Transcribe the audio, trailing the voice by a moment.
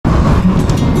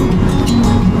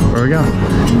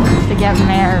get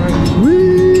married.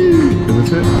 Whee! Is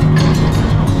this it?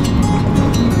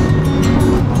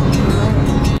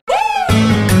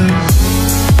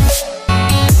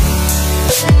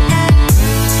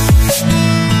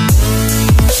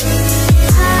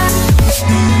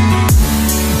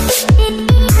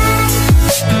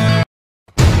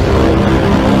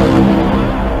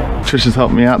 Trisha's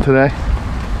helping me out today.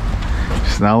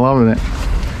 She's not loving it.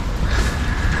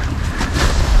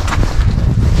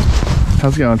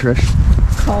 How's it going, Trish?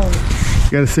 Cold.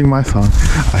 You gotta sing my song.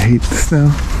 I hate the snow.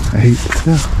 I hate the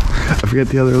snow. I forget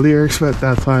the other lyrics, but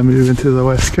that's why I'm moving to the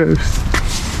West Coast.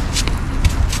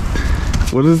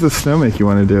 What does the snow make you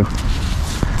want to do?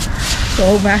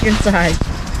 Go back inside.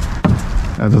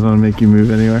 That doesn't want to make you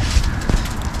move anywhere.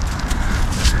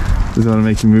 Does it want to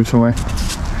make you move somewhere?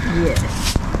 Yes.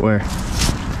 Where?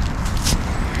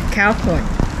 California.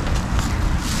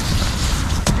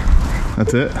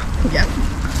 That's it? Yep.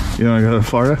 You don't want to go to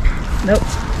Florida? Nope.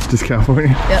 Just California?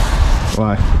 Yep.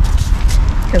 Why?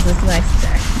 Because it's nice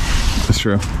there. That's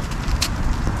true.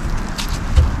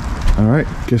 Alright,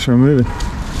 guess we're moving.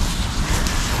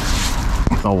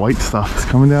 The white stuff is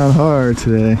coming down hard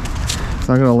today. It's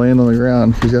not going to land on the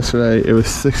ground because yesterday it was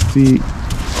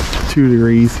 62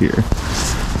 degrees here.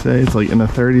 Today it's like in the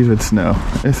 30s with snow.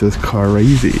 This is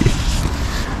crazy.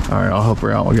 Alright, I'll help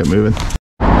her out. We'll get moving.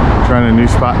 Trying a new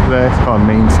spot today. It's called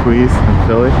Main Squeeze in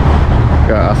Philly.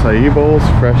 Got acai bowls,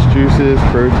 fresh juices,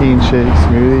 protein shakes,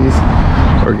 smoothies,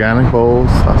 organic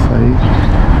bowls, acai.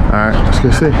 Alright, let's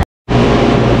go see.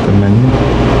 The menu.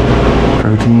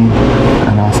 Protein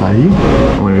and acai.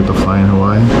 I'm gonna get the Flying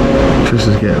Hawaiian.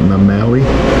 Trisha's getting the Maui.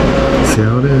 See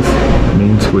how it is?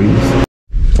 Main Squeeze.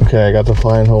 Okay, I got the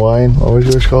Flying Hawaiian. What was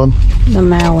yours called? The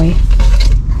Maui.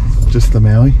 Just the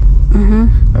Maui?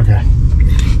 Mm-hmm. Okay.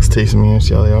 Let's taste them here,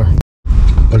 see how they are.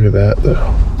 Look at that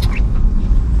though.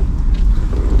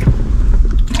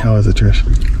 How is it, Trish?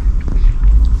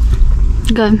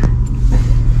 Good.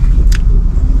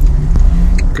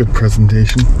 Good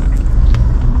presentation.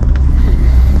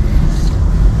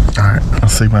 Alright,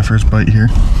 let's take my first bite here.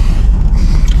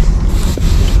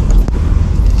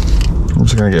 I'm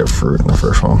just gonna get fruit in the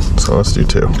first one, so let's do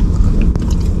two.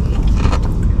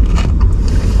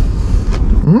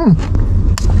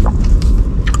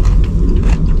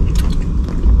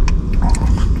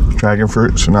 Dragon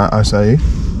fruit, so not acai.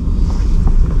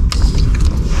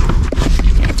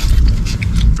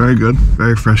 Very good,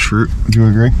 very fresh fruit. Would you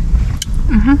agree?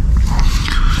 Mm-hmm.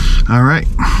 All right,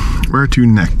 where to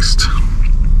next?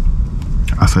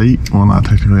 Acai, well, not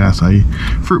technically acai.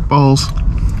 Fruit bowls.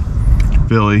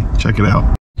 Philly, check it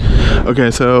out.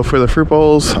 Okay, so for the fruit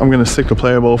bowls, I'm gonna stick to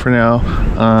playable for now.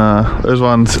 Those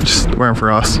ones just weren't for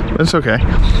us, but it's okay.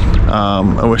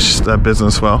 I wish that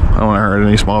business well. I don't want to hurt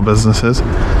any small businesses.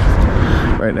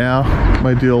 Right now,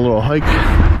 might do a little hike,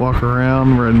 walk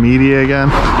around. We're in media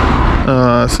again.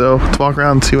 So let's walk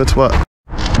around and see what's what.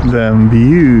 Them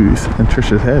views and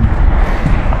Trisha's head.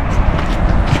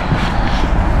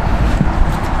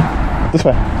 This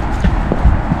way.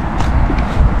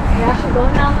 You actually go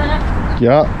now a minute?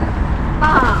 Yeah.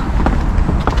 Ah.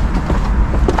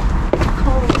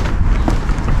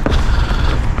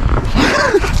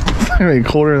 It's not any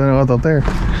colder than it was up there.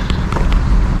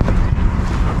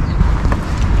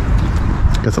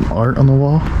 Got some art on the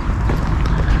wall.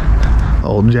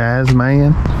 Old jazz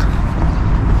man.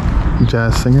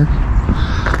 Jazz singer.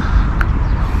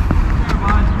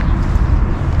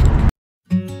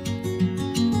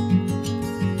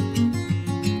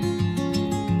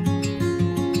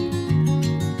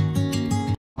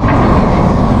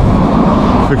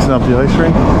 Fixing up the ice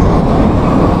rink.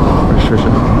 Where's Trisha?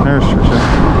 There's Trisha.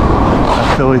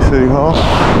 At Philly City Hall.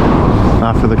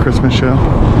 Not for the Christmas show.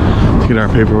 To get our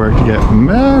paperwork to get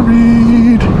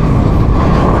married.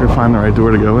 We're gonna find the right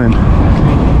door to go in.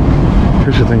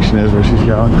 Trisha thinks she knows where she's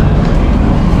going.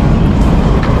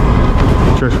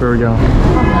 Trish, where are we going?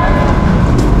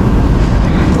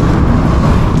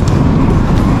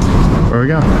 Where are we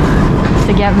going?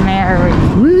 To get married.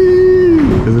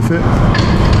 Whee! Is this it?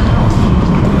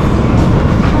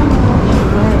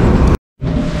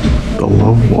 The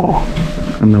love wall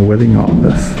and the wedding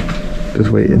office. Just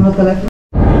waiting.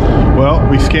 Well,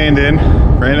 we scanned in,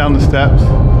 ran down the steps,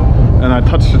 and I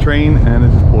touched the train and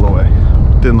it just pulled away.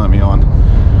 Didn't let me on.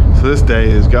 So this day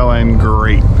is going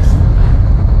great. What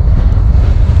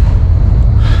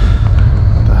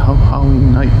the hell,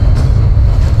 Halloween night?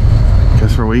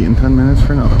 Guess we're waiting 10 minutes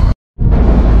for another one.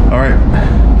 Alright,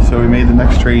 so we made the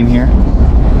next train here.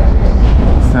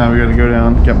 So now we gotta go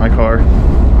down, get my car,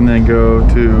 and then go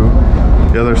to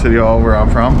the other city hall where I'm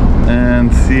from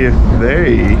and see if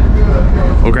they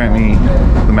will grant me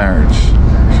the marriage.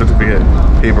 certificate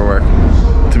paperwork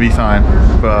to be signed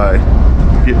by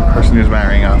the person who's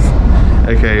marrying us,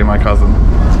 aka my cousin.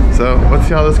 So let's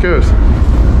see how this goes.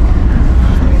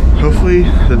 Hopefully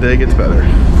the day gets better.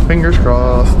 Fingers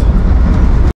crossed.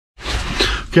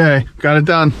 Okay, got it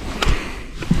done.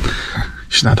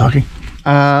 She's not talking.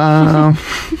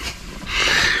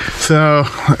 So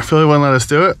Philly wouldn't let us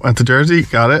do it. Went to Jersey,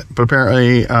 got it. But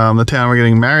apparently the town we're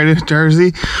getting married in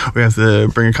Jersey, we have to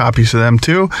bring a copy to them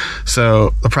too.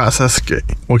 So the process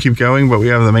will keep going, but we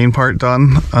have the main part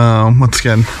done. Once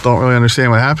again, don't really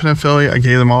understand what happened in Philly. I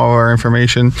gave them all of our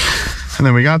information, and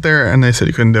then we got there and they said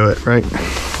you couldn't do it, right?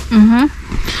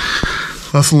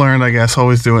 Lesson learned, I guess.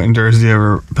 Always do it in Jersey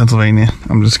over Pennsylvania.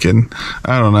 I'm just kidding.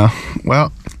 I don't know.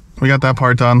 Well, we got that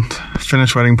part done.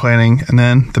 Finished wedding planning, and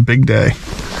then the big day.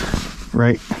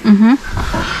 Right?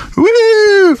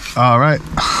 Woo! All right,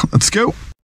 let's go.